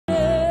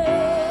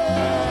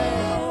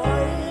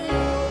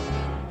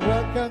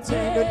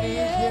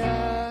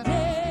Indonesia.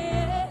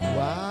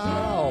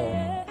 Wow.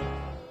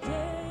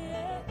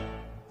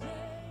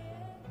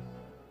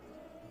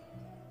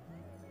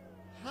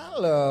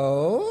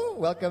 Hello,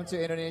 welcome to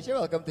Indonesia,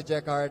 welcome to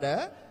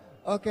Jakarta.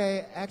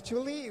 Okay,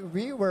 actually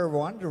we were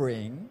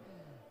wondering,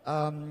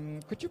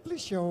 could you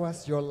please show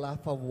us your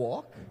lava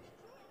walk?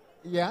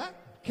 Yeah?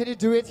 Can you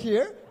do it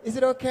here? Is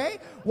it okay?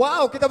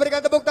 Wow, kita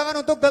berikan tepuk tangan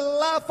untuk the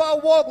lava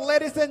walk,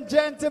 ladies and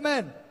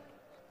gentlemen.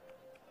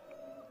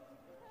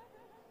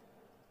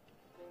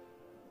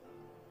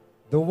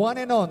 The one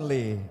and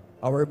only,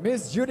 our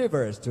Miss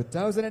Universe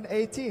 2018,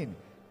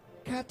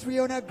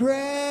 CATRIONA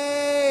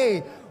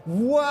GRAY.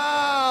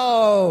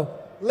 Wow!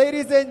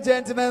 Ladies and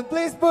gentlemen,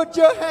 please put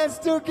your hands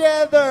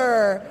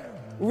together.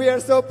 We are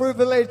so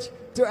privileged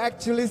to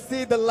actually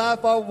see the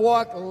lava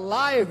walk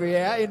live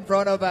in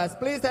front of us.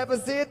 Please have a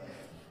seat.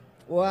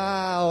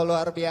 Wow,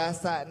 luar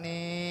biasa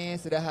nih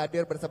sudah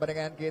hadir bersama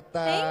dengan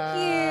kita.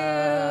 Thank you.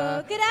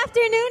 Good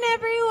afternoon,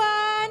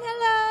 everyone.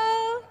 Hello.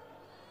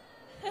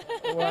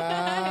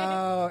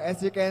 Wow, as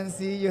you can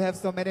see, you have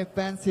so many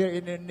fans here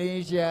in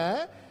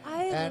Indonesia.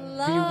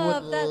 We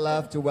would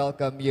love to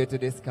welcome you to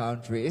this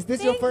country. Is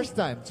this your first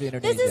time to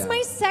Indonesia? This is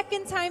my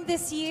second time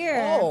this year.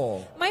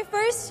 Oh. My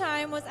first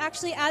time was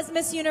actually as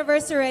Miss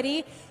Universe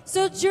already.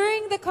 So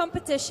during the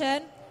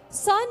competition,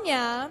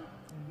 Sonia,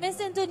 Miss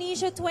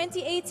Indonesia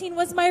 2018,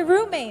 was my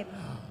roommate.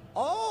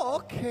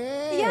 Oh,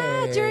 okay.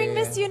 Yeah, during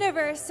Miss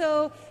Universe.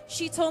 So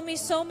she told me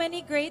so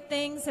many great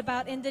things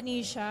about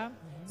Indonesia.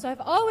 So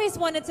I've always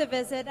wanted to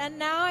visit, and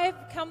now I've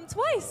come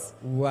twice.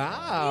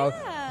 Wow.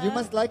 Yeah. You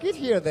must like it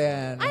here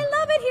then. I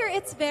love it here.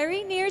 It's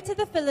very near to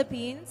the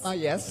Philippines.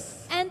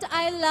 Yes. And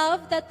I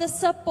love that the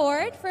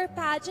support for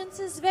pageants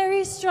is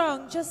very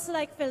strong, just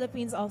like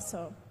Philippines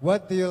also.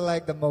 What do you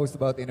like the most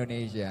about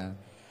Indonesia?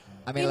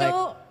 I mean, You like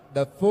know,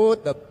 the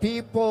food, the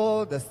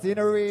people, the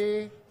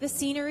scenery. the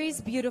scenery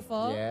is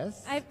beautiful.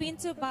 Yes. I've been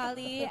to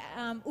Bali,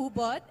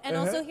 Ubud, and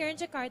also here in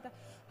Jakarta.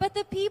 But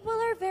the people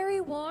are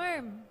very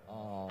warm.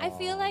 I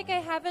feel like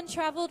I haven't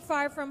traveled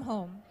far from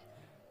home.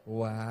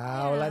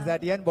 Wow, Yeah.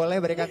 Lazadian boleh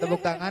berikan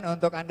tepuk tangan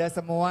untuk Anda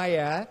semua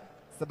ya.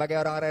 Sebagai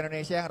orang-orang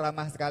Indonesia yang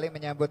ramah sekali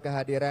menyambut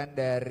kehadiran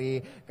dari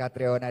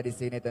Catriona di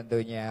sini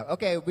tentunya.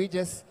 Okay, we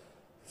just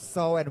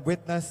saw and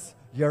witnessed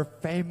your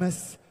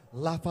famous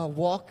lava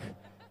walk.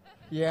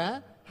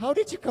 Yeah? How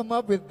did you come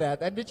up with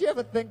that? And did you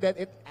ever think that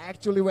it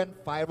actually went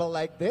viral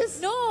like this?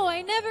 No,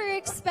 I never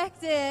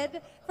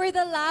expected for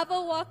the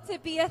lava walk to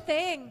be a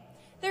thing.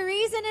 The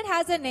reason it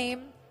has a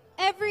name,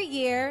 every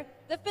year,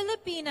 the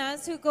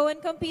Filipinas who go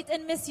and compete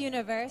in Miss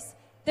Universe,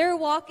 their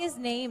walk is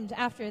named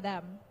after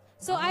them.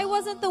 So I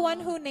wasn't the one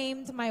who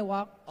named my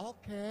walk.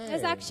 Okay.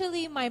 It's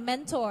actually my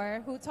mentor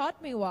who taught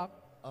me walk.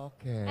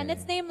 Okay. And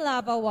it's named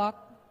Lava Walk.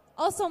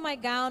 Also my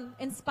gown,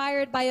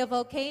 inspired by a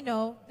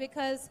volcano,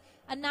 because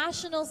a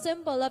national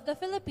symbol of the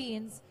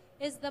Philippines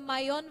is the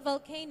Mayon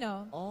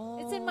volcano.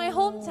 It's in my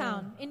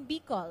hometown, in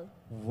Bicol.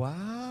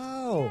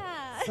 Wow,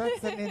 Yeah.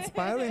 such an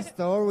inspiring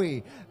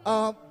story.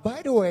 By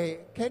the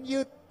way, can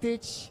you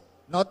teach,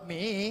 not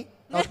me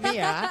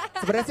ya,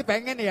 sebenarnya sih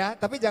pengen ya,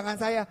 tapi jangan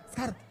saya.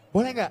 Sekar,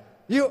 boleh nggak?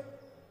 Yuk,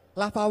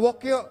 lava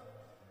walk yuk.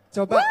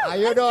 Coba, Woo,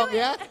 ayo let's dong do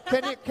it. ya.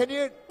 Can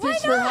you Why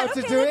teach her not? how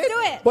to Okay, do let's it? do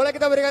it. Boleh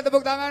kita berikan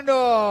tepuk tangan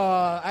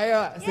dong. Ayo,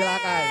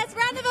 silakan. Yes,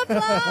 round of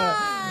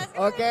applause.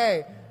 Oke.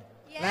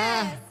 Yes.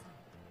 Nah,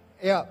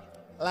 yuk,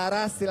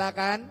 Laras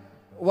silakan.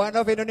 One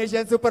of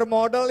Indonesian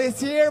supermodel is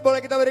here.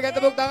 Boleh kita berikan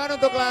tepuk tangan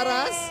untuk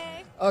Laras?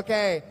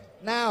 Okay,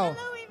 now,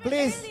 Hello, we met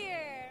please.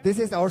 earlier. This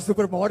is our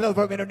supermodel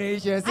from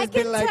Indonesia. I She's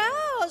been can like, tell.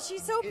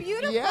 She's so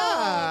beautiful. Yeah,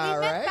 We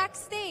met right?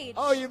 backstage.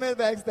 oh, you met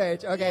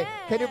backstage. Okay,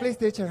 can you Yes. please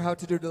teach her how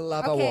to do the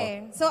lava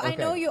Okay, walk? so I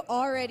know you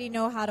already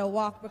know how to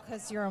walk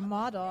because you're a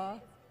model.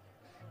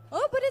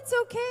 Oh, but it's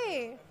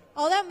okay.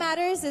 All that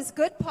matters is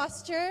good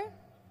posture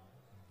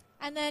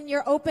and then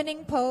your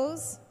opening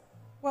pose.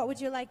 What would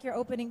you like your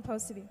opening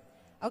pose to be?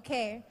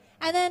 Okay,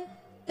 and then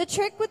the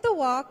trick with the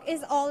walk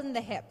is all in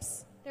the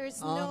hips. There's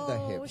On no the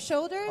hips.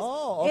 shoulders.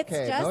 Oh,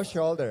 okay, It's just no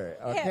shoulder.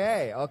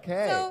 Okay,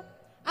 okay. So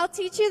I'll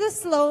teach you the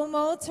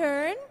slow-mo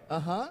turn.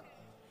 Uh-huh.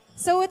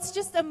 So it's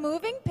just a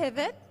moving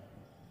pivot,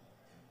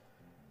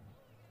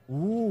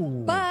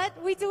 Ooh. but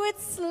we do it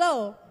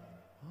slow.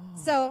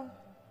 So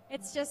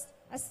it's just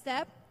a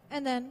step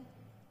and then,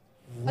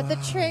 but the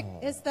trick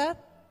is the,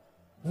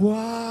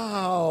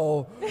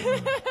 Wow.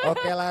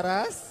 Okay,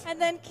 Laras. and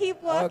then keep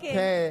walking.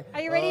 Okay.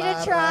 Are you ready Laras.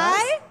 to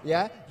try?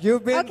 Yeah.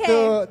 You've been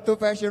Okay. to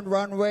fashion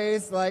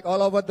runways like all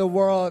over the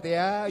world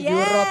ya. Yes.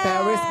 Europe,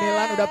 Paris,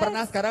 Milan udah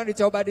pernah, sekarang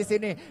dicoba di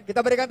sini.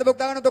 Kita berikan tepuk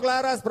tangan untuk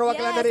Laras,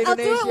 perwakilan dari I'll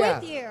do it Indonesia.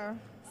 with you.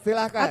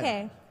 Silakan.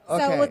 Okay.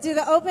 So we'll do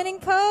the opening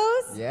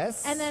pose.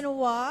 Yes. And then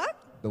walk.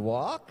 The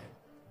walk.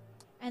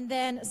 And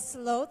then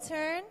slow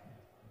turn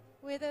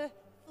with a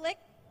flick.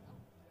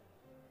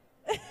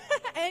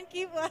 And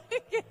keep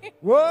walking.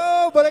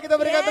 Wow, boleh kita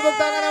berikan tepuk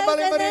tangan yang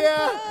paling Yes, and then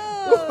meriah.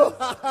 pose.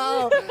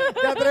 Wow.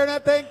 Catriona,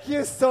 thank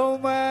you so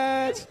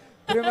much.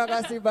 Terima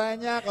kasih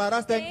banyak,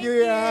 Laras. Thank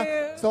you Thank ya.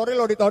 you. Sorry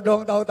lo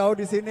ditodong tahu-tahu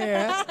di sini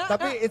ya.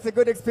 Tapi it's a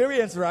good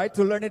experience, right?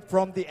 To learn it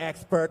from the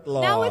expert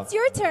lo. Now it's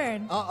your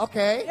turn. Oh,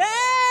 okay. Yay!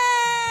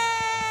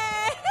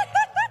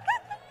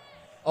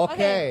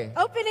 Okay.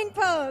 Opening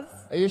pose.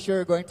 Are you sure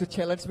you're going to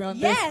challenge me on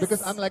Yes. this?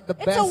 Because I'm like the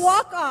It's best. a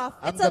walk-off.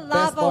 I'm It's a the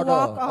best lava model.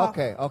 walk-off.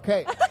 Okay,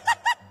 okay.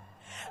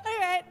 All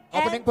right.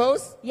 Opening And-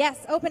 pose? Yes,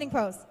 opening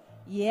pose.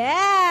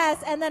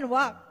 Yes, and then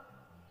walk.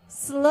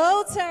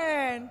 Slow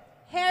turn.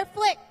 Hair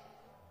flick.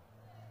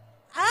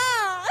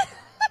 Ah!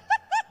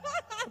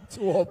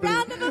 Wobbly.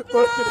 Round of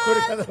applause. Boleh kita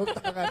berikan tepuk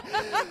tangan.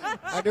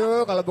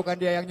 Aduh, kalau bukan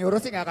dia yang nyuruh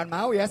sih nggak akan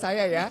mau ya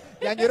saya ya.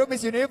 Yang nyuruh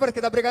Miss Universe,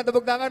 kita berikan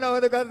tepuk tangan dong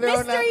untuk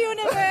Catriona. Mr.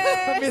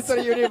 Universe. Mr.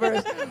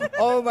 Universe.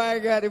 Oh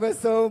my God, it was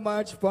so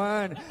much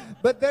fun.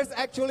 But there's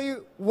actually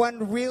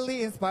one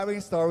really inspiring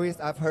stories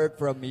I've heard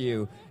from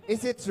you.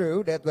 Is it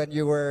true that when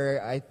you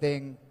were, I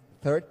think,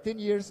 13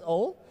 years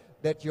old,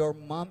 that your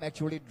mom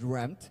actually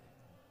dreamt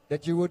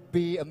that you would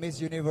be a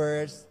Miss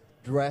Universe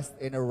dressed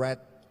in a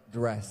red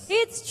dress?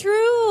 It's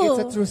true.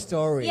 It's a true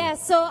story.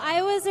 Yes, so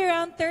I was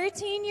around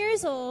 13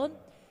 years old,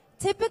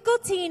 typical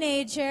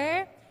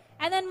teenager,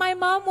 and then my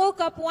mom woke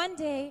up one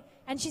day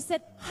and she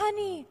said,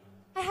 "Honey,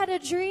 I had a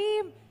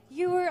dream.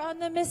 You were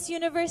on the Miss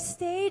Universe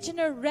stage in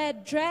a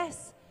red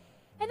dress."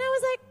 And I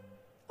was like,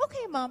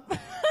 "Okay, Mom."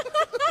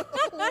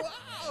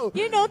 Wow.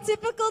 You know,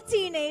 typical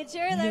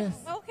teenager, like, Yes.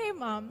 "Okay,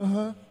 Mom."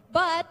 Uh-huh.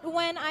 But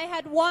when I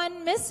had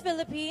won Miss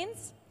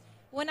Philippines,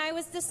 when I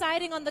was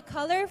deciding on the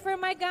color for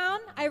my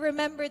gown, I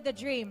remembered the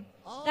dream.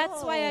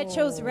 That's why I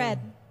chose red.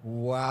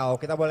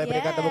 Wow, kita boleh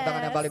berikan tepuk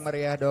tangan yang Yes. paling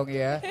meriah dong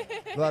ya.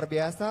 Luar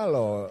biasa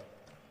loh.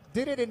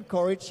 Did it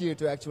encourage you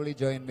to actually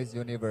join Miss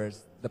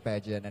Universe, the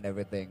pageant and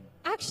everything?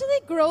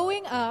 Actually,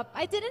 growing up,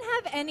 I didn't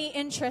have any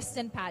interest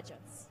in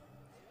pageants.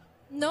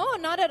 No,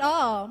 not at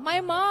all. My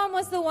mom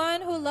was the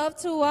one who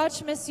loved to watch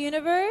Miss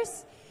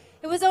Universe.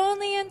 It was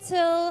only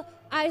until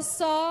I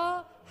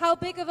saw how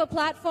big of a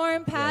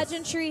platform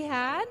pageantry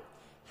had,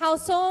 how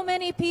so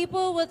many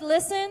people would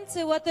listen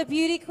to what the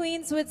beauty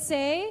queens would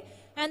say,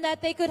 and that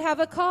they could have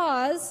a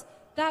cause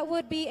that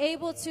would be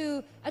able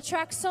to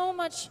attract so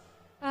much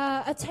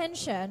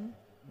attention,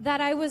 that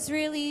I was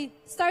really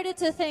started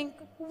to think,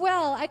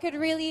 well, I could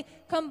really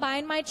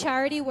combine my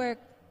charity work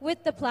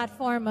with the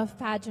platform of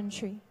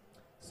pageantry.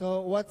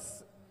 So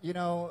what's,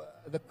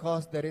 the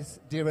cause that is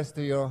dearest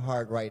to your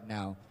heart right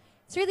now?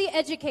 It's really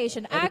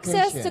education.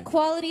 Access to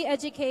quality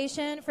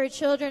education for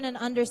children in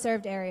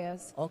underserved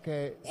areas.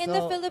 Okay. In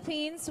the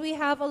Philippines, we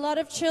have a lot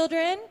of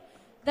children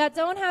that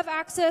don't have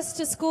access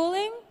to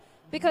schooling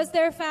because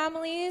their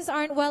families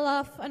aren't well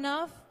off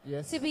enough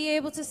Yes. to be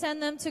able to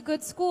send them to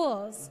good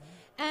schools.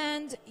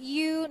 And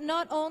you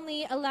not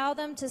only allow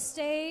them to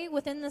stay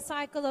within the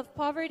cycle of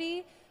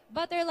poverty,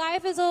 but their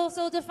life is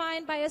also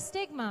defined by a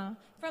stigma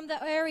from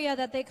the area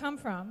that they come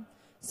from.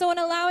 So in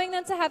allowing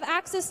them to have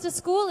access to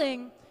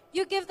schooling,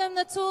 you give them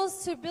the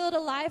tools to build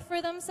a life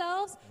for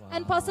themselves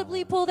and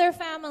possibly pull their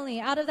family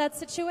out of that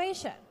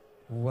situation.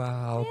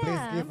 Wow, Yeah.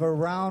 please give a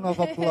round of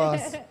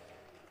applause.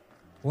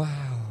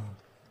 Wow,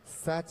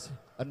 such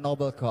a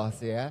noble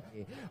cause, yeah?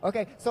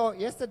 Okay, so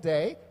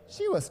yesterday,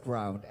 she was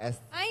crowned as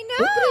I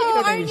Puteri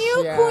know, our new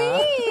Indonesia.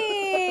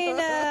 queen.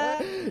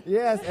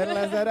 Yes, and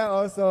Lazada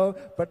also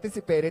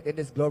participated in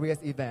this glorious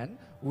event,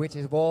 which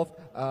involved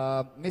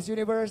Miss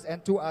Universe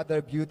and two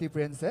other beauty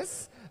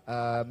princesses,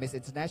 Miss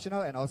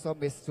International and also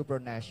Miss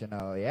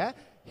Supranational. Yeah,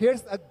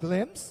 here's a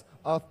glimpse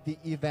of the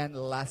event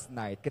last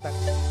night. Kita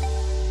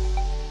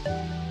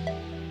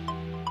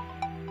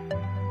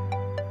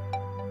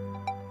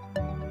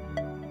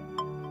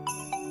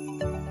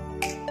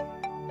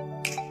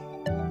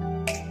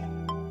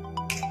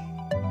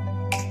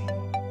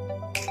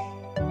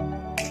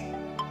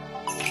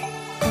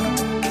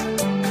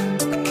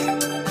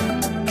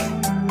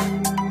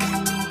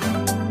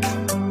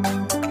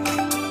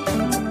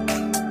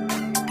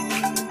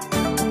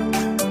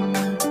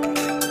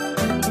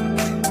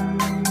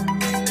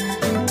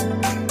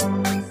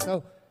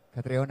So,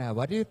 Catriona,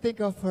 what do you think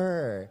of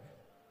her?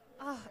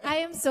 Oh, I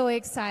am so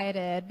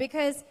excited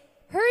because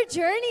her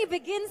journey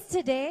begins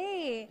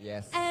today.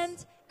 Yes. And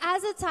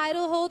as a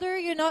title holder,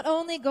 you not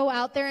only go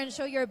out there and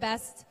show your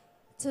best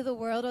to the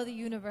world or the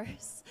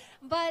universe,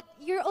 but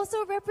you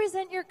also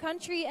represent your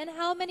country, and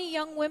how many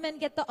young women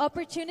get the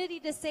opportunity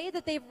to say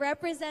that they've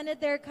represented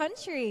their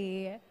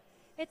country.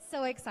 It's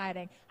so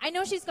exciting. I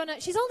know she's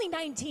only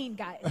 19,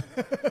 guys.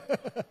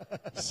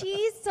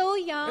 She's so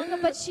young,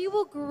 but she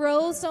will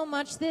grow so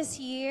much this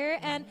year.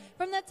 And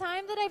from the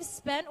time that I've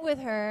spent with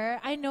her,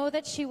 I know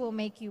that she will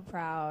make you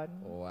proud.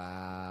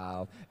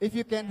 Wow. If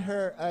you can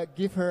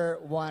give her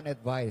one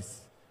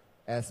advice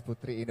as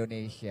Puteri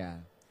Indonesia,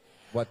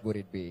 what would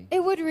it be?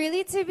 It would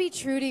really to be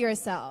true to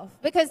yourself,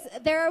 because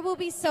there will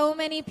be so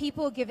many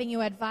people giving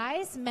you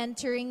advice,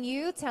 mentoring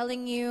you,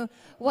 telling you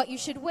what you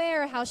should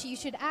wear, how you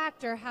should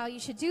act, or how you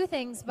should do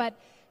things, but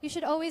you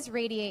should always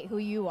radiate who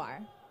you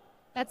are.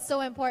 That's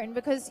so important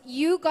because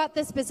you got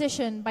this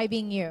position by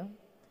being you.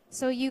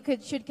 So you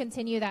should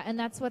continue that, and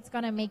that's what's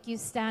gonna make you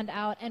stand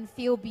out and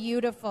feel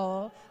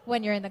beautiful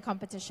when you're in the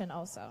competition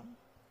also.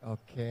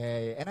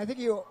 Okay, and I think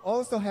you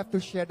also have to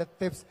share the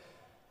tips.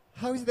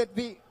 How is that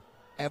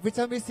every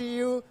time we see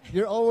you,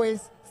 you're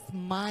always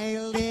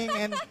smiling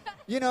and,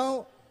 you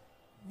know,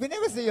 we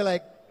never see you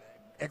like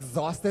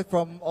exhausted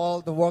from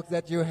all the work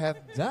that you have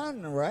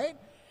done, right?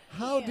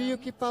 How do you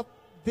keep up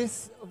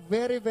this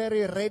very,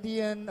 very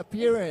radiant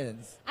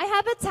appearance? I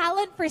have a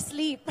talent for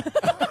sleep.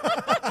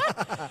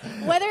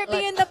 Whether it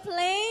be in the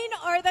plane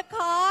or the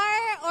car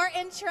or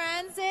in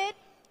transit,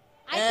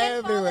 I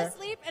can fall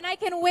asleep and I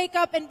can wake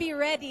up and be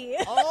ready.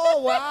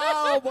 Oh,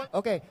 wow.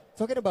 Okay,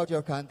 talking about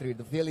your country,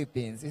 the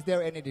Philippines, is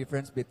there any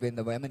difference between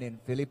the women in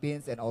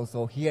Philippines and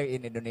also here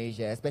in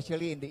Indonesia,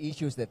 especially in the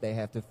issues that they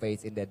have to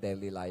face in their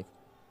daily life?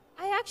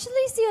 I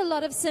actually see a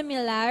lot of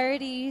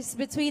similarities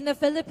between the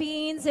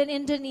Philippines and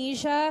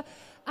Indonesia.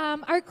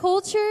 Our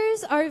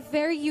cultures are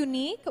very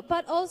unique,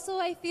 but also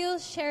I feel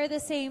share the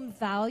same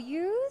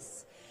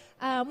values,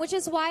 which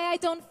is why I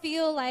don't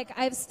feel like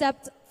I've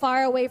stepped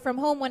far away from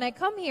home when I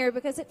come here,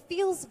 because it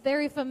feels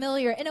very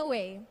familiar in a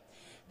way.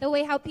 The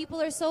way how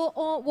people are so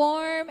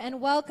warm and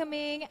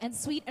welcoming and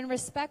sweet and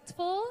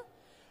respectful,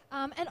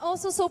 and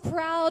also so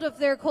proud of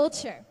their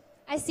culture.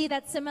 I see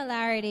that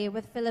similarity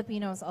with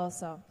Filipinos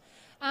also.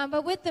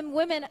 But with the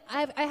women,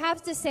 I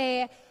have to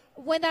say,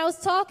 when I was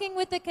talking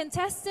with the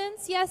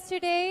contestants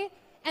yesterday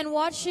and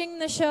watching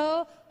the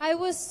show, I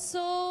was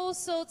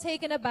so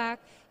taken aback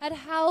at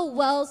how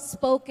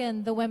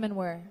well-spoken the women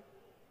were.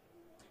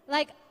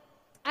 Like,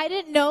 I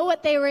didn't know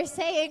what they were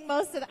saying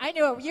I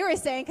knew what you were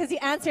saying because you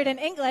answered in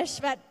English,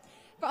 but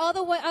for all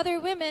the other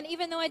women,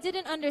 even though I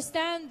didn't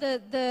understand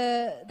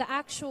the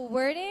actual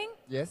wording,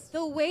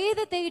 the way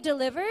that they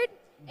delivered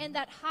in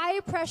that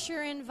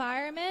high-pressure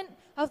environment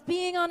of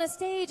being on a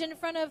stage in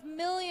front of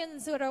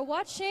millions that are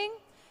watching,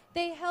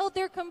 they held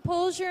their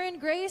composure and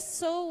grace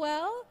so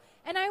well,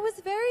 and I was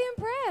very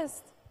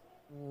impressed.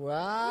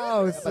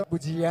 Wow, dapat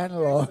pujian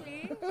loh.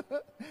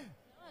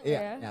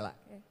 Yeah. Nyala.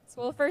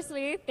 Well,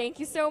 firstly, thank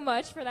you so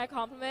much for that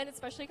compliment,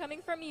 especially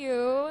coming from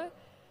you,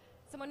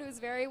 someone who's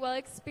very well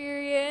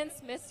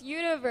experienced, Miss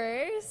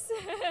Universe,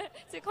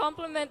 to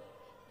compliment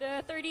the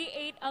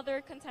 38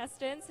 other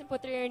contestants in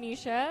Puteri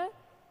Indonesia.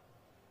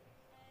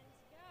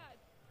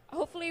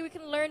 Hopefully we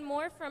can learn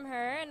more from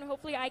her, and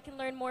hopefully I can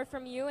learn more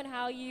from you and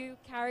how you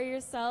carry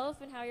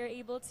yourself and how you're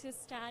able to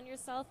stand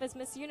yourself as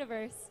Miss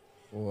Universe.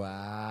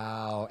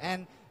 Wow.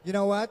 And you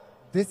know what?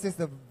 This is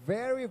a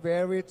very,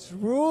 very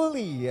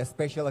truly a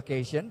special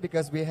occasion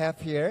because we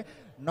have here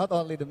not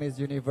only the Miss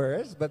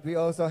Universe, but we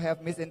also have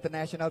Miss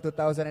International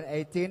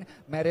 2018,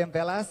 Miriam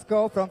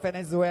Velasco from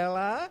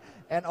Venezuela,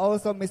 and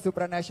also Miss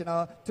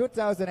Supranational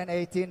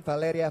 2018,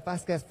 Valeria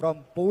Vasquez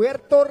from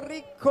Puerto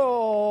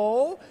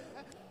Rico.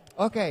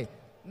 Okay,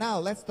 now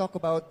let's talk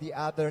about the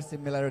other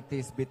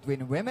similarities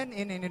between women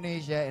in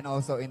Indonesia and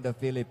also in the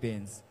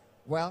Philippines.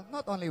 Well,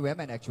 not only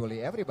women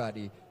actually,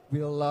 everybody.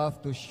 We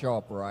love to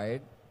shop,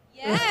 right?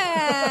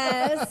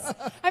 Yes.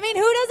 I mean,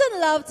 who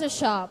doesn't love to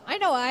shop? I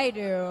know I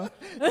do.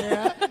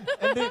 Yeah.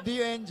 And do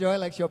you enjoy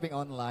like shopping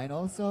online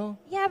also?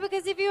 Yeah,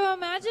 because if you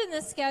imagine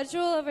the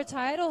schedule of a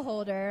title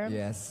holder.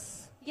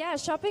 Yes. Yeah,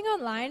 shopping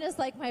online is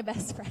like my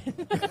best friend.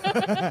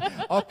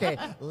 Okay,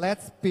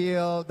 let's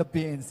peel the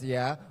beans,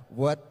 yeah?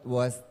 What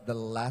was the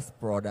last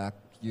product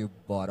you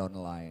bought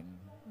online?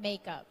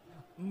 Makeup.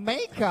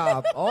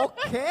 Makeup,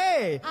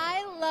 okay.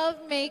 I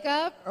love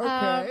makeup.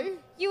 Okay.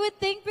 You would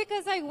think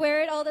because I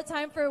wear it all the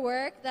time for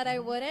work that I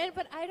wouldn't,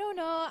 but I don't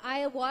know.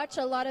 I watch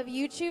a lot of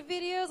YouTube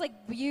videos like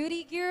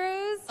beauty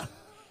gurus,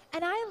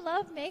 and I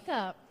love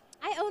makeup.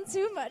 I own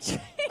too much.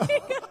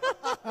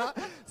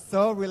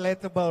 So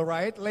relatable,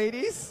 right,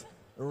 ladies?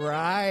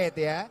 Right,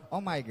 yeah. Oh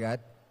my God.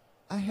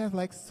 I have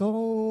like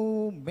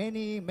so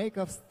many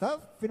makeup stuff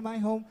in my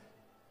home.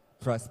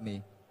 Trust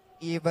me.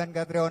 Even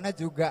Catriona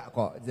juga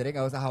kok. Jadi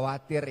nggak usah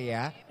khawatir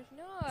ya.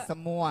 No,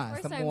 Semua.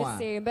 The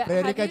same. But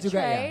Frederika have you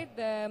juga tried ya?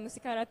 the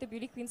Musikaratu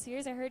Beauty Queen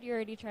series? I heard you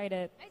already tried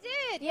it. I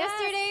did. Yes.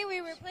 Yesterday we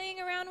were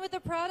playing around with the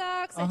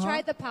products. I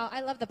tried the powder.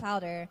 I love the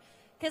powder.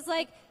 Because,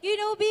 like, you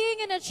know, being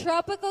in a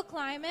tropical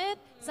climate,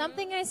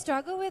 something I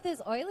struggle with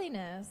is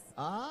oiliness.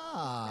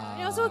 Ah.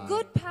 You know, so a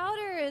good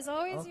powder is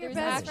always your There's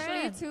best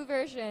actually friend. two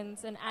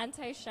versions, an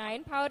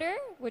anti-shine powder,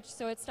 which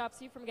so it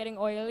stops you from getting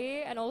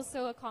oily, and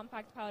also a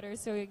compact powder,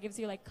 so it gives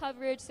you like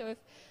coverage. So if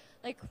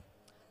like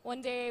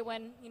one day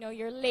when you know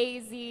you're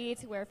lazy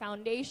to wear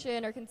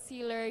foundation or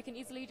concealer, you can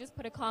easily just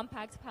put a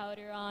compact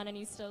powder on and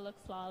you still look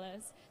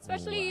flawless.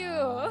 Especially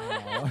you.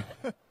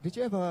 Did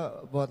you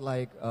ever bought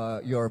like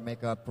your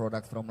makeup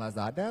products from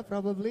Lazada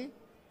probably?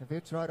 Have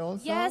you tried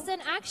also? Yes,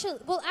 and actually,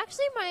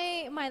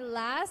 my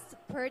last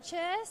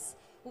purchase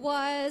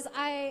was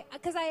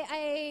because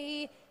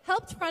I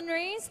helped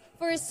fundraise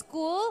for a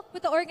school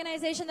with the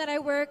organization that I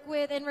work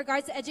with in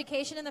regards to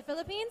education in the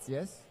Philippines.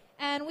 Yes.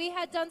 And we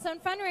had done some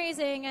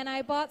fundraising, and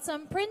I bought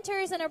some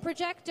printers and a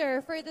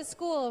projector for the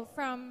school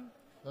from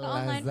the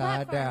online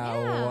platform.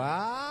 Lazada. Yeah.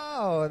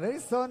 Wow, that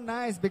is so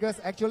nice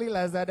because actually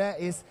Lazada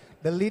is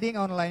the leading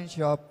online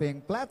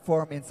shopping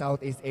platform in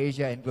Southeast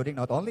Asia, including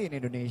not only in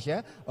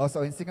Indonesia,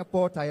 also in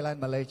Singapore, Thailand,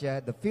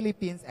 Malaysia, the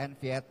Philippines, and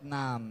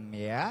Vietnam.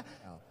 Yeah.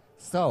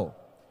 So,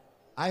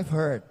 I've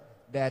heard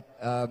that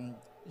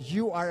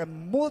you are a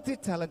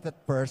multi-talented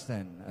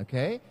person.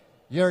 Okay,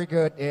 you're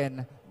good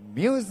in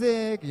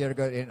music, you're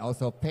good in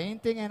also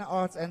painting and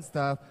arts and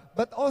stuff,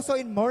 but also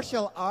in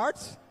martial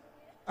arts.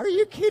 Are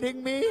you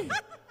kidding me?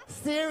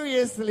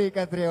 Seriously,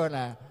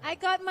 Catriona. I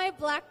got my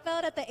black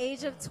belt at the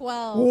age of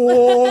 12.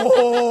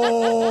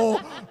 Wow.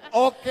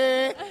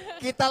 Oke,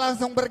 kita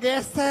langsung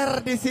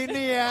bergeser di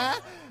sini ya.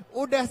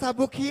 Udah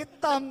sabuk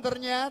hitam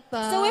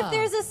ternyata. So if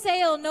there's a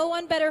sale, no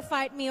one better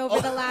fight me over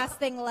the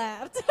last thing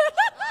left.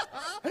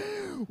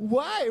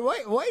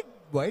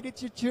 Why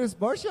did you choose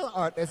martial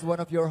art as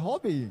one of your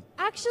hobbies?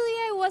 Actually,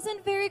 I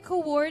wasn't very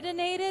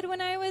coordinated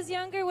when I was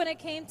younger when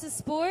it came to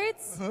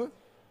sports.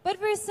 But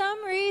for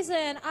some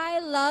reason, I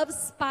love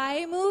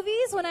spy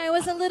movies when I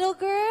was a little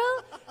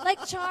girl,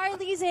 like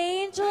Charlie's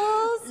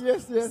Angels.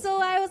 Yes, yes. So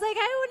I was like,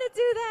 I want to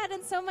do that.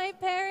 And so my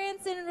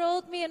parents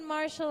enrolled me in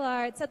martial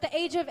arts at the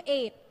age of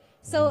 8.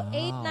 So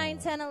Wow. 8, 9,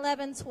 10,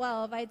 11,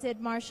 12, I did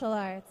martial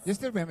arts. You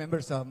still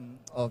remember some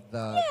of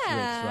the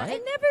tricks, right?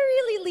 It never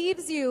really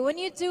leaves you. When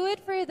you do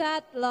it for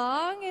that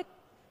long,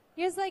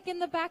 it's like in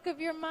the back of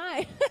your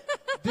mind.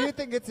 Do you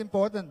think it's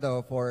important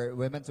though for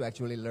women to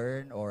actually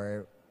learn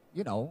or,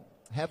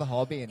 have a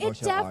hobby in It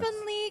martial arts?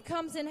 definitely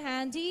comes in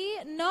handy,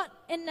 not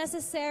in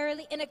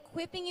necessarily in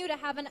equipping you to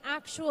have an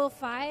actual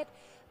fight,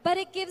 but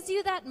it gives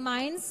you that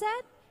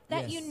mindset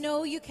that Yes. you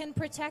know you can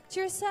protect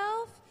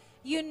yourself,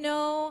 you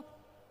know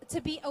to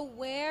be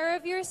aware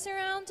of your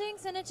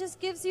surroundings, and it just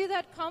gives you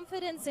that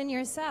confidence in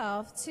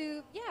yourself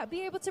to,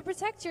 be able to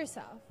protect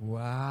yourself.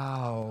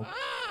 Wow.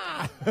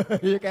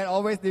 You can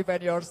always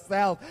defend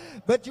yourself.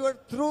 But you're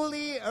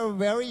truly a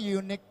very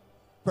unique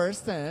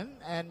person,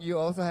 and you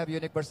also have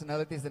unique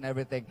personalities and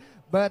everything.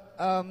 But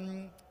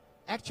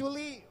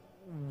actually,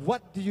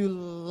 what do you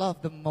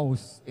love the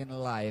most in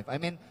life? I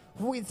mean,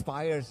 who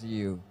inspires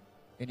you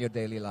in your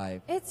daily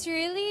life? It's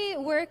really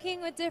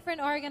working with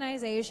different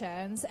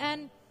organizations.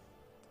 And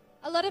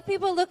a lot of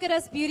people look at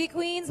us beauty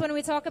queens when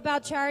we talk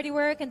about charity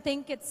work and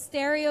think it's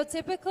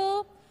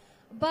stereotypical.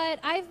 But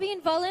I've been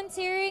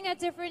volunteering at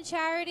different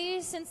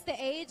charities since the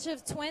age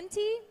of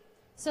 20.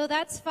 So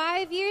that's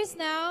 5 years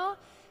now.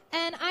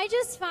 And I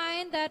just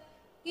find that,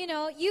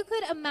 you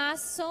could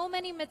amass so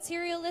many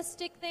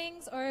materialistic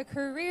things or a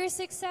career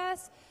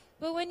success,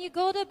 but when you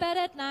go to bed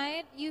at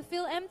night, you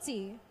feel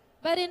empty.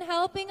 But in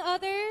helping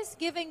others,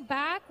 giving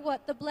back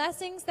what the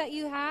blessings that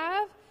you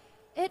have,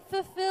 it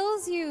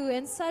fulfills you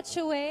in such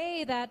a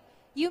way that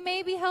you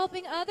may be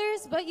helping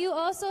others, but you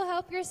also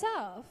help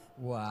yourself.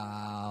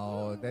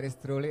 Wow, that is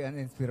truly an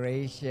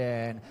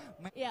inspiration.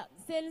 Yeah,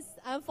 since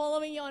I'm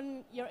following you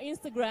on your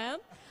Instagram,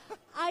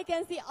 I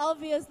can see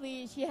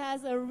obviously she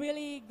has a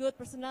really good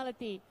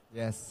personality.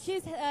 Yes.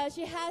 She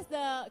has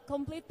the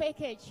complete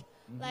package.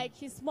 Like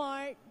she's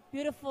smart,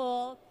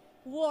 beautiful,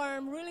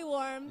 warm, really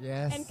warm,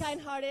 Yes. and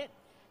kind-hearted.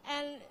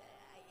 And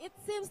it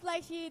seems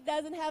like she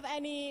doesn't have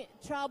any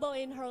trouble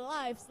in her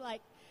life.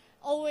 Like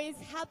always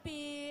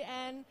happy,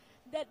 and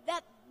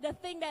that the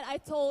thing that I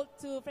told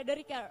to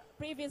Frederica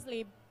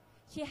previously,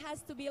 she has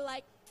to be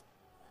like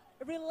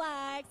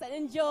relax and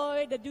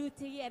enjoy the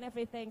duty and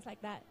everything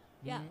like that.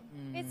 Yeah.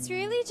 It's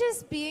really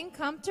just being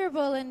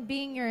comfortable and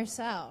being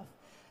yourself.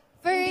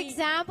 For Indeed.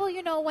 example,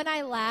 when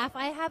I laugh,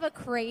 I have a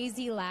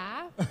crazy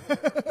laugh,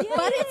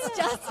 but it's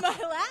just my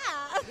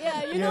laugh.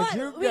 Yeah, you Yeah, know what?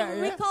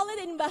 juga, We ya. call it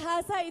in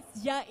Bahasa, it's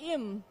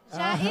jaim.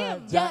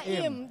 Jaim.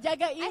 Jaim.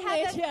 Jaga I have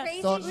image. that yeah.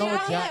 crazy So no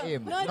laugh.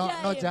 jaim, No no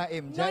jaim.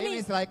 jaim. No Jaim need.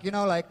 is like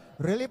like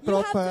really You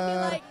have to be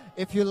proper. like-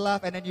 If you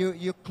laugh and then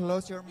you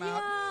close your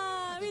mouth.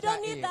 Yeah, we don't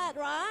need Jaim. that,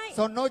 right?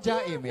 So no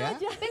jaim, Yeah, yeah?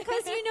 no jaim.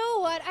 Because you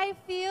know what? I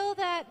feel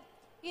that,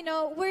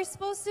 we're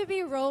supposed to be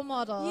role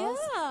models.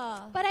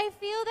 Yeah. But I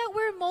feel that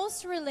we're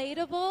most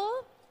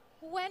relatable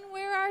when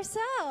we're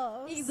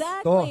ourselves.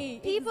 Exactly.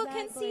 People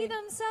can see Exactly.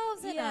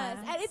 themselves in Yes,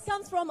 us. and it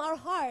comes from our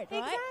heart,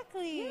 right?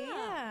 Exactly.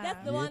 Yeah.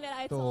 That's the one that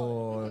I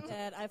told. Gitu.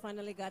 That I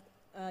finally got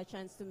a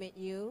chance to meet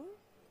you.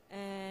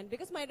 And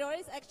because my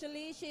daughter is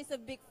actually, she's a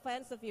big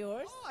fan of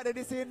yours. Oh, ada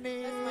di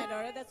sini. That's my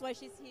daughter. That's why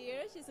she's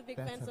here. She's a big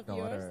That's fan her of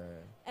yours.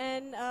 daughter.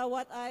 And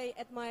what I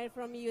admire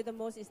from you the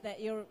most is that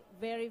you're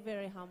very,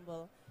 very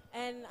humble.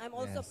 And I'm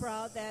also Yes.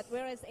 proud that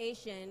whereas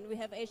Asian, we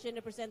have Asian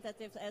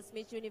representatives as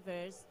Miss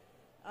Universe.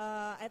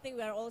 I think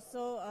we are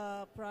also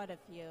proud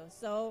of you.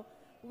 So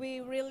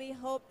we really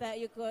hope that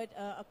you could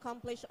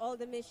accomplish all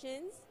the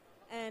missions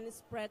and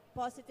spread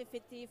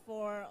positivity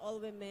for all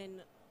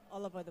women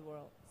all over the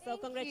world. So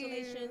Thank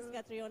congratulations, you.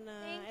 Catriona.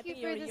 Thank I you think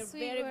for you're the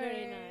sweet very,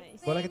 very words.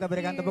 nice. Boleh kita Thank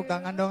berikan tepuk you.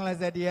 tangan dong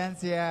Lazadians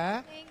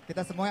ya. Thank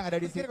Kita semua yang ada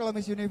di sini kalau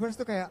Miss Universe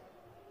tuh kayak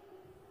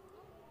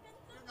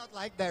you're not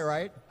like that,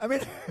 right? I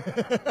mean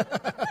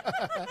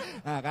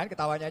Nah kan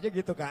ketawanya aja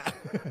gitu Kak.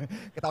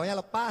 Ketawanya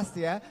lepas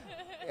ya.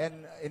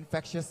 And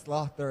infectious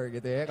laughter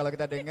gitu ya. Kalau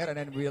kita dengar and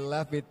then we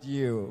laugh with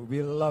you.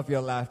 We love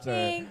your laughter.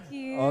 Thank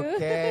you.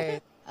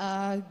 Okay.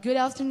 Good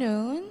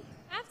afternoon.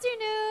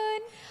 Afternoon.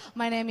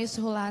 My name is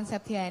Hulan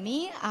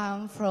Septiani.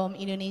 I'm from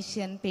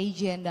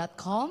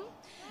IndonesianPageant.com.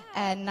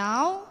 And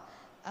now,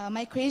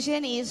 my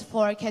question is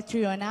for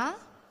Catriona.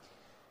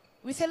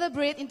 We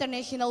celebrate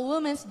International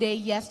Women's Day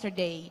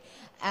yesterday.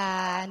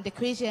 And the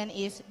question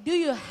is, do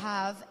you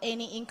have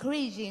any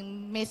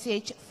encouraging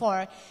message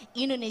for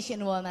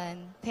Indonesian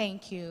women?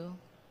 Thank you.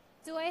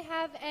 Do I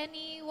have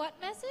any what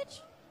message?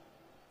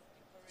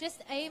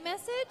 Just a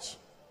message?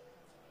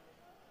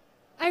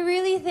 I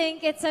really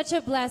think it's such a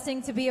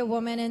blessing to be a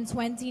woman in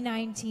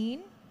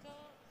 2019.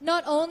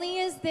 Not only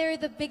is there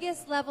the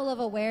biggest level of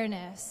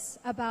awareness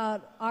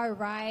about our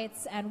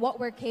rights and what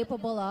we're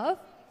capable of,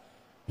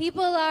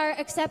 people are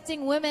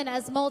accepting women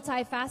as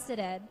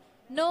multifaceted.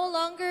 No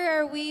longer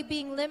are we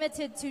being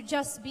limited to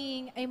just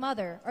being a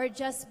mother or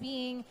just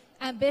being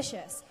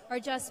ambitious or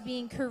just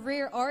being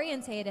career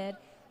orientated.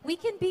 We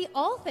can be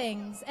all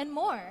things and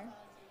more.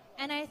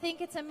 And I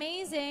think it's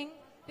amazing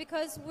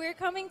because we're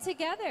coming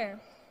together.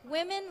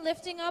 Women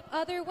lifting up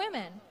other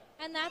women.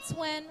 And that's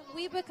when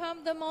we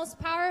become the most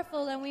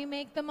powerful and we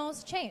make the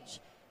most change.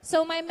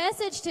 So my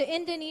message to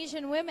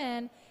Indonesian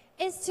women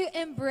is to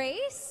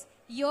embrace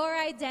your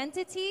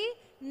identity.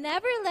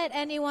 Never let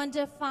anyone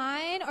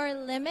define or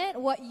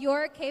limit what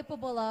you're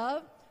capable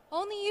of.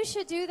 Only you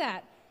should do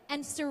that.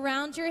 And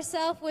surround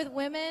yourself with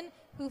women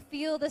who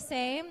feel the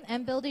same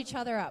and build each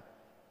other up.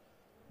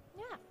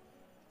 Yeah.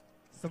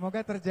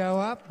 Semoga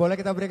terjawab. Boleh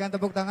kita berikan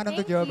tepuk tangan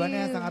untuk jawabannya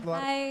yang sangat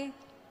luar. Hi.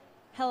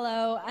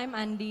 Hello, I'm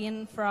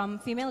Andine from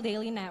Female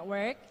Daily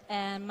Network,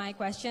 and my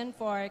question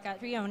for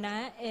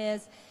Catriona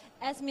is,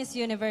 as Miss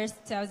Universe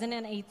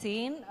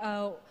 2018,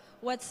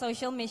 what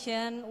social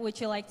mission would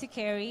you like to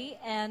carry,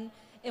 and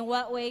in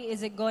what way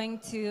is it going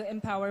to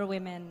empower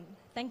women?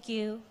 Thank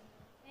you.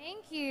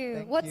 Thank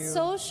you. Thank What you.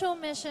 social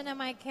mission am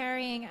I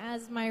carrying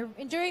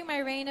during my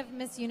reign of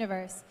Miss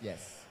Universe?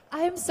 Yes.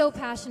 I am so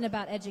passionate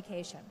about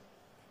education.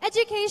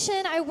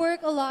 Education, I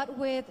work a lot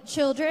with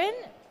children,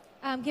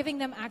 giving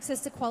them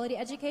access to quality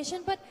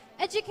education, but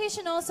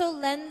education also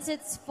lends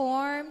its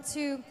form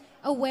to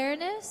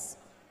awareness,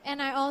 and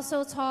I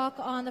also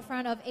talk on the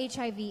front of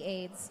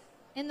HIV/AIDS.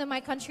 In my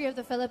country of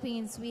the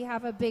Philippines, we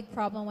have a big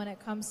problem when it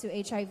comes to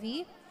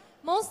HIV,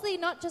 mostly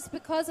not just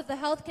because of the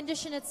health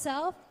condition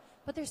itself,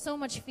 but there's so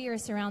much fear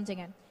surrounding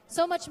it,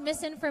 so much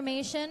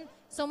misinformation,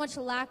 so much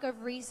lack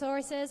of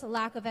resources,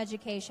 lack of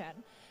education.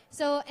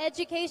 So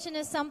education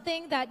is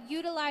something that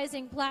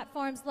utilizing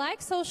platforms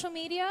like social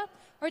media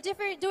or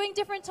doing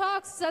different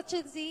talks such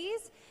as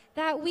these,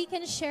 that we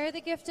can share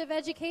the gift of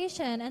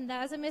education. And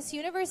as a Miss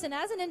Universe and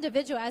as an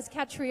individual, as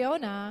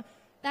Catriona,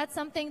 that's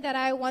something that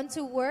I want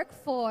to work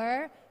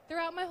for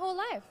throughout my whole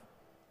life.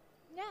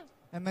 Yeah.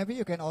 And maybe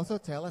you can also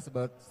tell us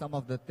about some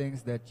of the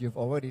things that you've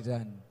already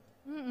done,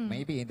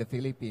 maybe in the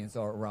Philippines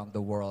or around the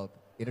world,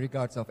 in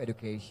regards of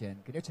education.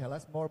 Can you tell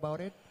us more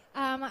about it?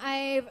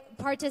 I've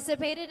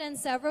participated in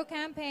several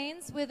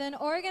campaigns with an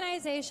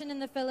organization in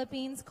the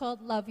Philippines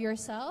called Love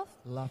Yourself.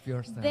 Love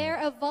yourself.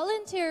 They're a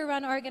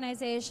volunteer-run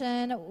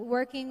organization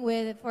working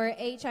for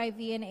HIV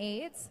and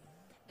AIDS.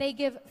 They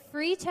give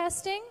free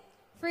testing,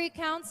 free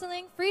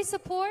counseling, free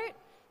support,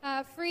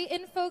 free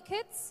info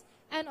kits,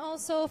 and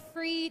also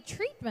free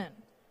treatment.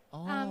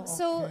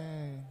 So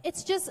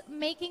it's just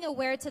making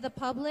aware to the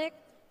public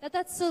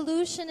that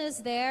solution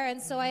is there, and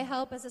so I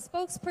help as a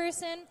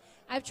spokesperson.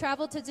 I've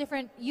traveled to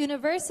different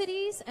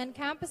universities and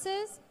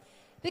campuses,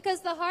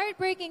 because the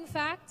heartbreaking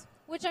fact,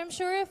 which I'm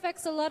sure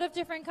affects a lot of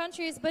different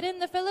countries, but in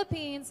the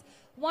Philippines,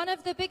 one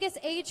of the biggest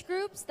age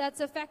groups that's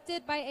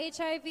affected by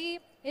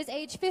HIV is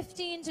age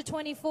 15 to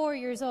 24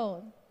 years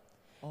old.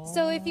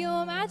 So if you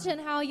imagine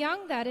how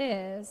young that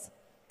is,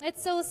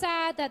 it's so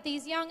sad that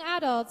these young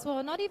adults,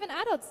 well, not even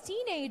adults,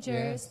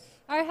 teenagers,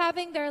 are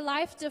having their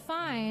life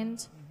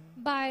defined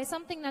by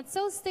something that's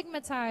so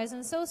stigmatized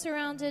and so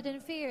surrounded in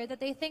fear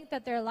that they think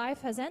that their life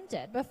has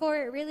ended before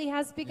it really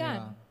has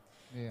begun.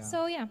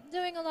 So yeah,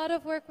 doing a lot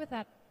of work with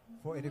that.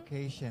 For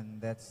education,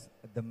 that's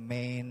the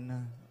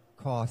main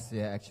cause,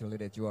 actually,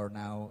 that you are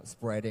now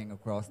spreading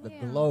across the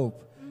globe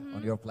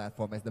on your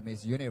platform as the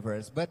Miss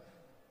Universe. But,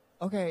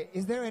 okay,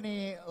 is there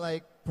any,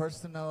 like,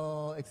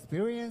 personal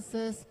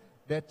experiences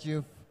that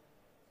you've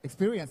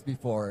experienced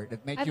before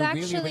that made you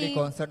really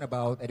concerned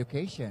about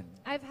education?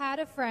 I've had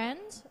a friend.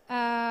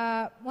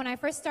 When I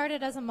first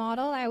started as a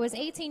model, I was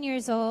 18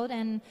 years old,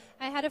 and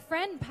I had a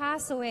friend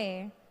pass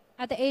away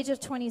at the age of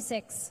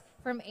 26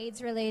 from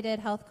AIDS-related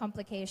health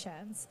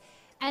complications.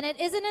 And it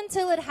isn't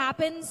until it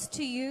happens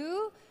to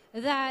you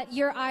that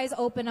your eyes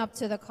open up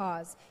to the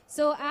cause.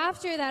 So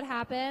after that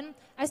happened,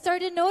 I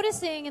started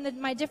noticing in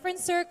my different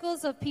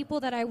circles of people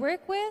that I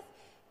work with,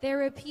 there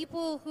were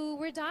people who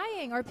were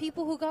dying or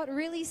people who got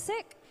really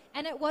sick,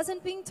 and it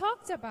wasn't being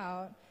talked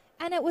about.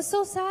 And it was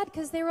so sad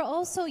because they were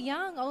all so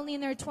young, only in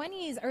their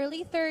 20s,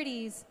 early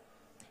 30s.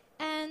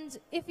 And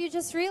if you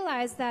just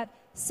realize that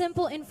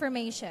simple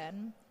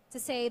information to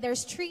say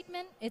there's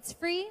treatment, it's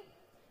free,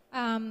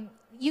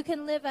 you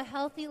can live a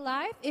healthy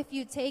life if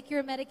you take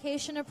your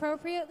medication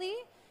appropriately,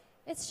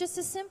 It's just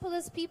as simple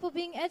as people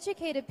being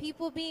educated,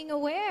 people being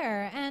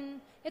aware.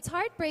 And it's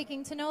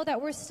heartbreaking to know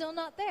that we're still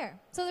not there.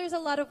 So there's a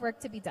lot of work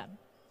to be done.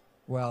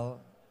 Well,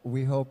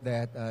 we hope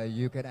that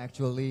you can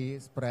actually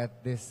spread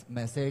this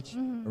message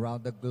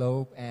around the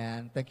globe.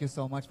 And thank you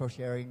so much for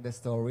sharing the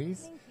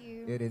stories. Thank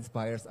you. It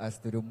inspires us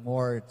to do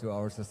more to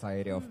our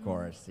society, of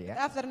course. Good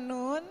Yeah.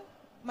 afternoon.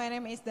 My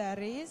name is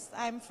Daris.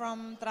 I'm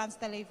from Trans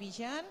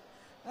Television.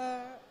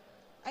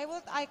 I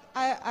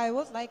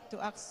would like to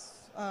ask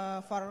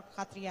for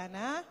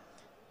Catriona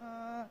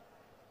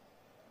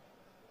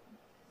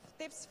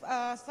tips.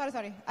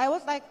 I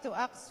would like to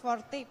ask for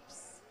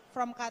tips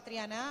from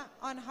Catriona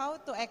on how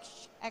to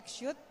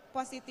exude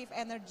positive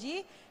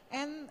energy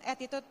and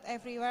attitude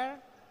everywhere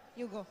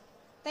you go.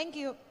 Thank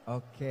you.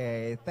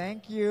 Okay,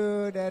 thank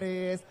you,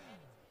 Daris.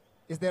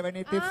 Is there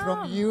any tips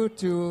from you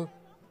to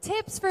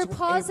Tips for To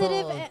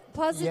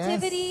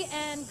positivity Yes.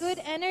 and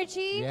good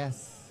energy?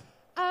 Yes,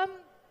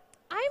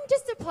 I'm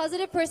just a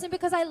positive person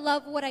because I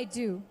love what I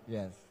do.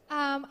 yes.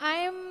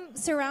 I'm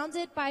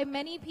surrounded by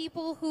many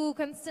people who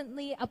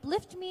constantly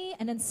uplift me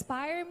and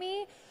inspire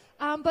me,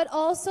 but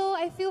also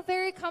I feel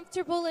very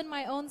comfortable in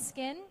my own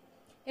skin.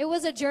 It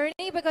was a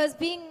journey because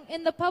being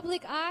in the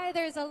public eye,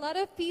 there's a lot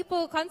of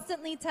people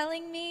constantly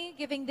telling me,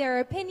 giving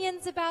their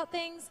opinions about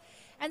things,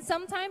 and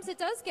sometimes it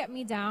does get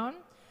me down.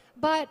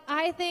 But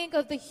I think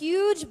of the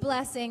huge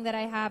blessing that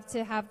I have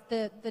to have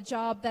the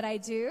job that I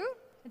do.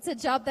 It's a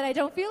job that I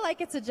don't feel like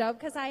it's a job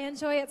because I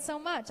enjoy it so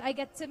much. I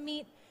get to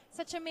meet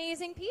such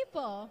amazing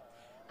people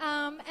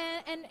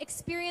and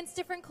experience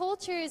different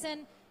cultures.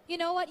 And you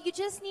know what? You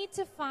just need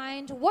to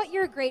find what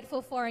you're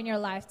grateful for in your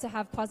life to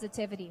have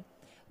positivity.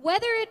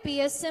 Whether it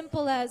be as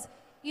simple as,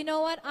 you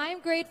know what? I'm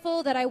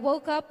grateful that I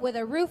woke up with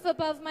a roof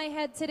above my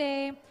head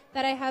today,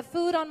 that I have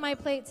food on my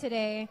plate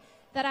today,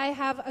 that I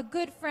have a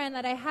good friend,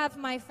 that I have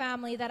my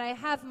family, that I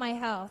have my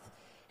health.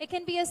 It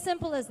can be as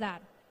simple as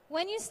that.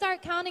 When you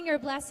start counting your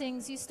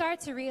blessings, you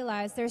start to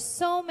realize there's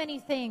so many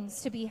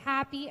things to be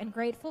happy and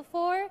grateful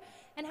for.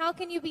 And how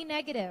can you be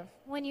negative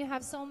when you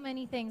have so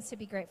many things to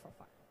be grateful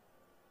for?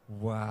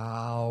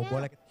 Wow,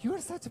 boleh. You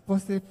are such a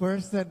positive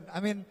person. I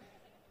mean,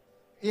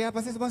 ya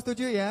pasti semua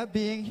setuju ya.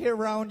 Being here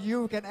around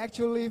you can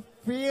actually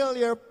feel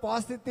your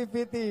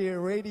positivity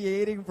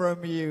radiating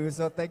from you.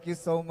 So thank you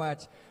so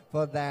much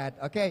for that.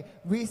 Okay,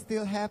 we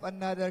still have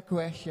another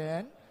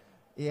question.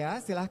 Ya,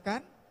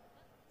 silahkan.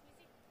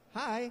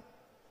 Hi.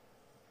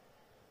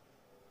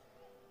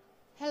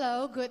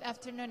 Hello, good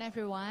afternoon,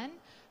 everyone.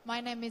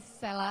 My name is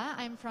Sela.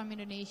 I'm from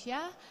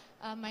Indonesia.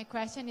 My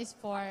question is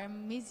for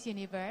Miss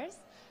Universe.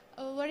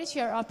 What is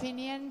your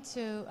opinion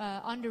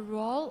on the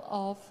role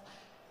of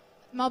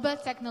mobile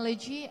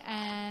technology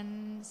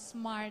and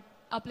smart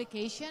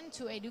application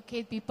to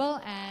educate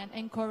people and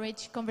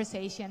encourage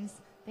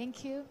conversations?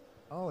 Thank you.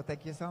 Oh,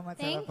 thank you so much.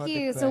 Sela, Thank for the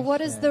you. So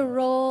what is question. the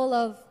role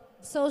of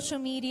social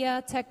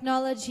media,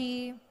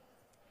 technology?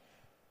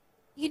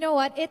 You know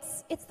what?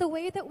 It's the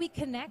way that we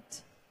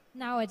connect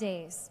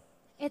nowadays.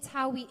 It's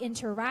how we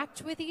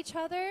interact with each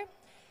other.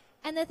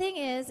 And the thing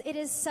is, it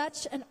is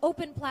such an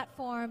open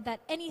platform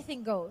that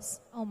anything goes,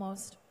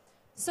 almost.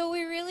 So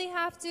we really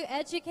have to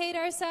educate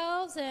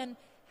ourselves and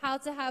how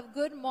to have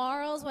good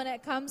morals when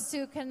it comes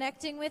to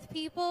connecting with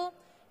people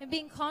and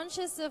being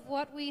conscious of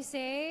what we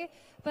say.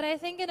 But I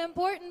think an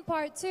important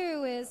part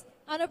too is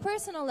on a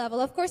personal level.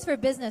 Of course, for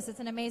business,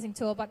 it's an amazing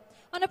tool, but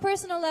on a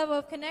personal level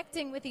of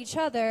connecting with each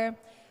other,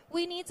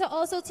 we need to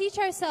also teach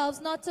ourselves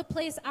not to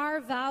place our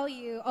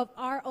value of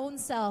our own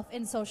self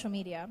in social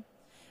media,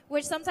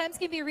 which sometimes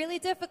can be really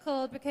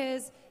difficult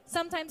because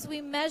sometimes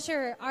we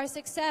measure our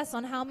success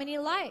on how many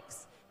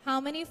likes, how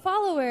many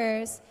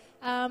followers,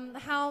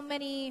 how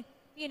many,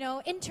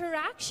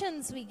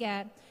 interactions we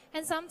get.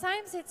 And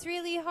sometimes it's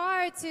really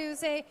hard to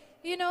say,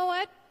 you know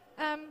what,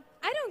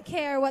 I don't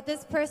care what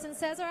this person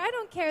says, or I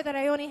don't care that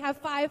I only have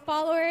 5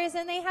 followers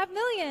and they have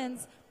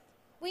millions.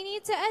 We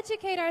need to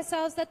educate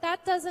ourselves that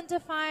that doesn't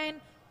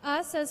define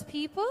us as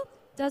people,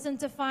 doesn't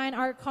define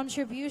our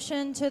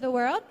contribution to the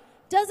world,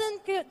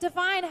 doesn't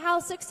define how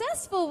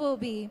successful we'll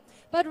be,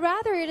 but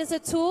rather it is a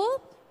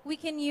tool. We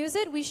can use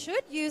it, we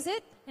should use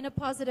it in a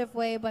positive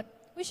way, but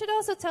we should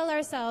also tell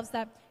ourselves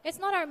that it's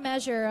not our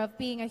measure of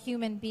being a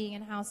human being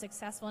and how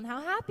successful and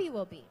how happy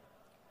we'll be.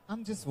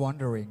 I'm just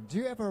wondering, do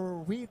you ever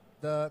read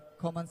the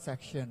comment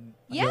section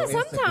on Yeah, your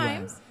Instagram?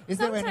 sometimes. Is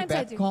there any Sometimes I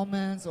bad do.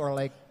 comments or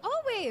like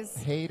Always.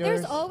 haters?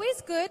 There's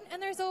always good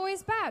and there's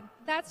always bad.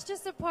 That's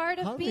just a part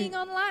of How do being you-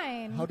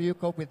 online. How do you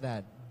cope with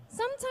that?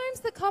 Sometimes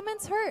the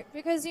comments hurt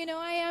because,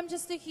 I am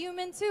just a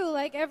human too,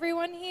 like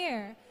everyone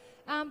here.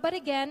 But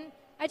again,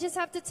 I just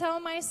have to tell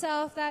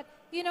myself that,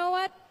 you know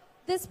what?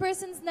 This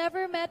person's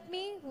never met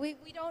me. We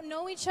don't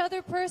know each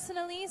other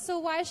personally, so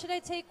why should I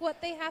take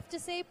what they have to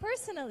say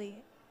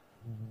personally?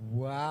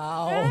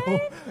 Wow.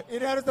 Right?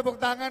 Ini harus tepuk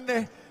tangan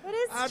deh. But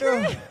it's Aduh.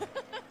 true.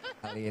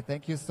 Ali,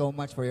 thank you so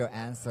much for your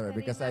answer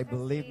because I Terima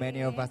believe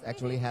many of kasih. us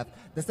actually have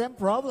the same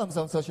problems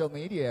on social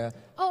media.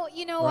 Oh,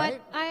 you know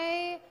Right?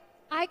 what?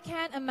 I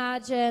can't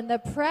imagine the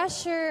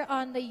pressure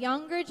on the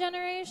younger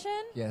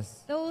generation.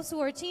 Yes. Those who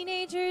are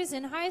teenagers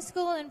in high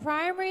school and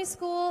primary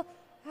school,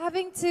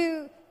 having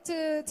to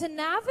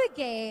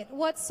navigate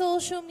what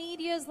social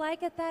media is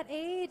like at that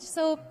age.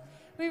 So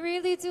we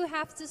really do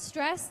have to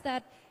stress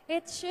that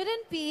it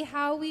shouldn't be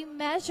how we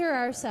measure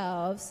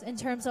ourselves in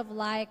terms of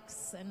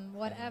likes and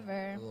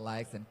whatever.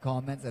 Likes and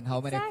comments and how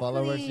many Exactly.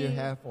 followers you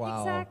have.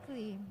 Wow.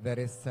 Exactly. That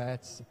is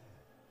such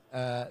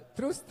a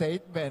true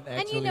statement And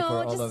actually you know,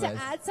 for all just of to us.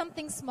 add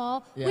something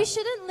small, Yeah. we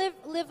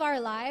shouldn't live our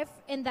life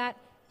in that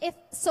if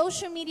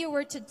social media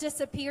were to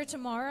disappear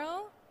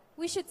tomorrow,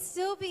 we should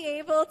still be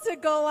able to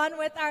go on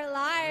with our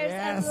lives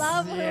and Yes,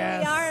 love who we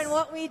yes. are and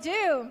what we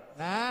do.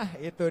 Nah,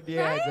 itu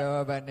dia Right?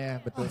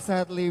 jawabannya. Betul.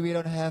 Sadly, we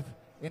don't have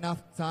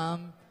enough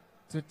time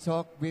to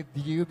talk with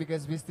you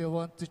because we still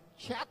want to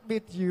chat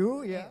with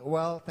you. Yeah.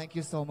 Well, thank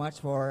you so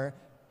much for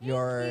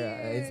your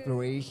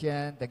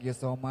inspiration. Thank you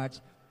so much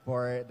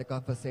for the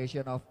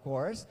conversation, of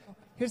course.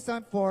 Here's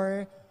time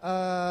for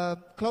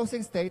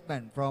closing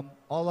statement from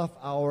all of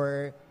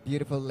our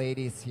beautiful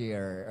ladies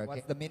here. Okay.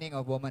 What's the meaning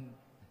of woman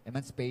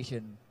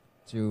emancipation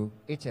to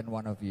each and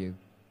one of you?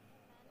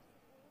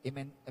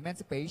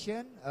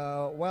 Emancipation,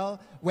 well,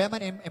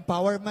 women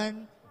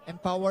empowerment,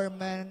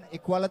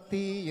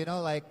 equality, you know,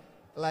 like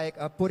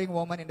putting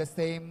women in the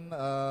same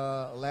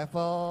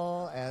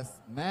level as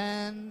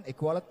men,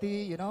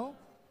 equality, you know.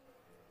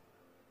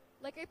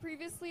 Like I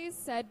previously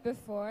said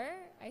before,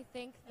 I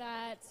think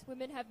that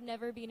women have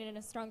never been in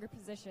a stronger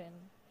position.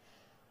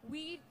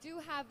 We do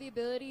have the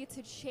ability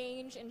to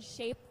change and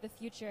shape the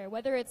future,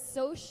 whether it's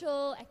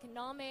social,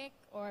 economic,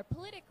 or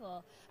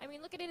political. I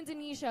mean, look at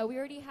Indonesia. We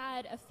already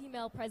had a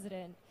female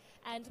president.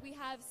 And we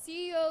have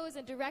CEOs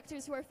and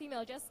directors who are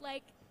female, just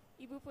like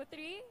Ibu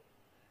Puteri,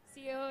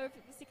 CEO of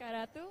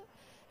Sikaratu,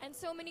 and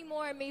so many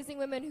more amazing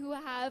women who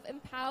have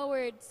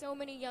empowered so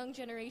many young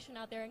generation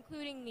out there,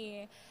 including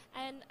me.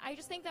 And I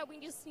just think that we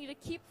just need to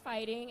keep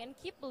fighting and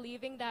keep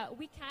believing that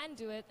we can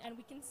do it and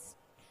we can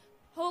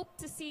hope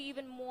to see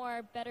even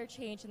more better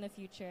change in the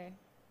future.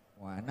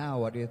 Wow, now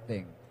what do you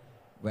think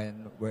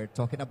when we're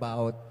talking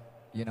about,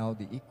 you know,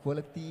 the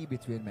equality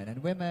between men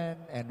and women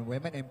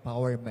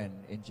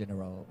empowerment in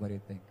general? What do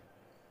you think?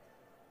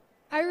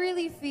 I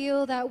really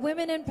feel that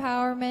women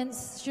empowerment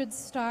should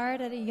start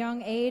at a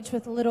young age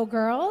with little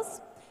girls,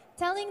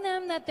 telling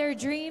them that their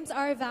dreams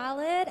are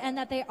valid and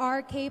that they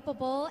are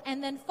capable,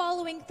 and then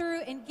following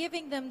through and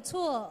giving them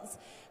tools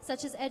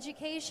such as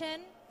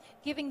education,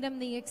 giving them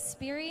the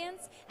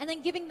experience, and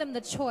then giving them the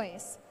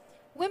choice.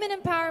 Women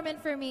empowerment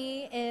for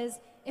me is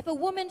if a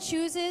woman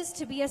chooses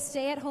to be a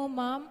stay-at-home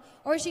mom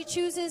or she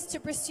chooses to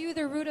pursue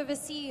the route of a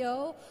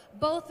CEO,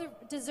 both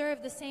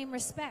deserve the same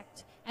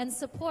respect and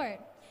support.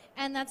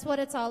 And that's what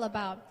it's all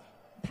about.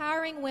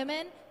 Empowering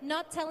women,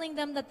 not telling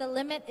them that the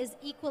limit is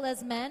equal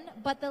as men,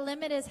 but the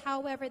limit is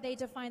however they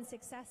define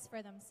success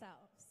for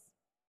themselves.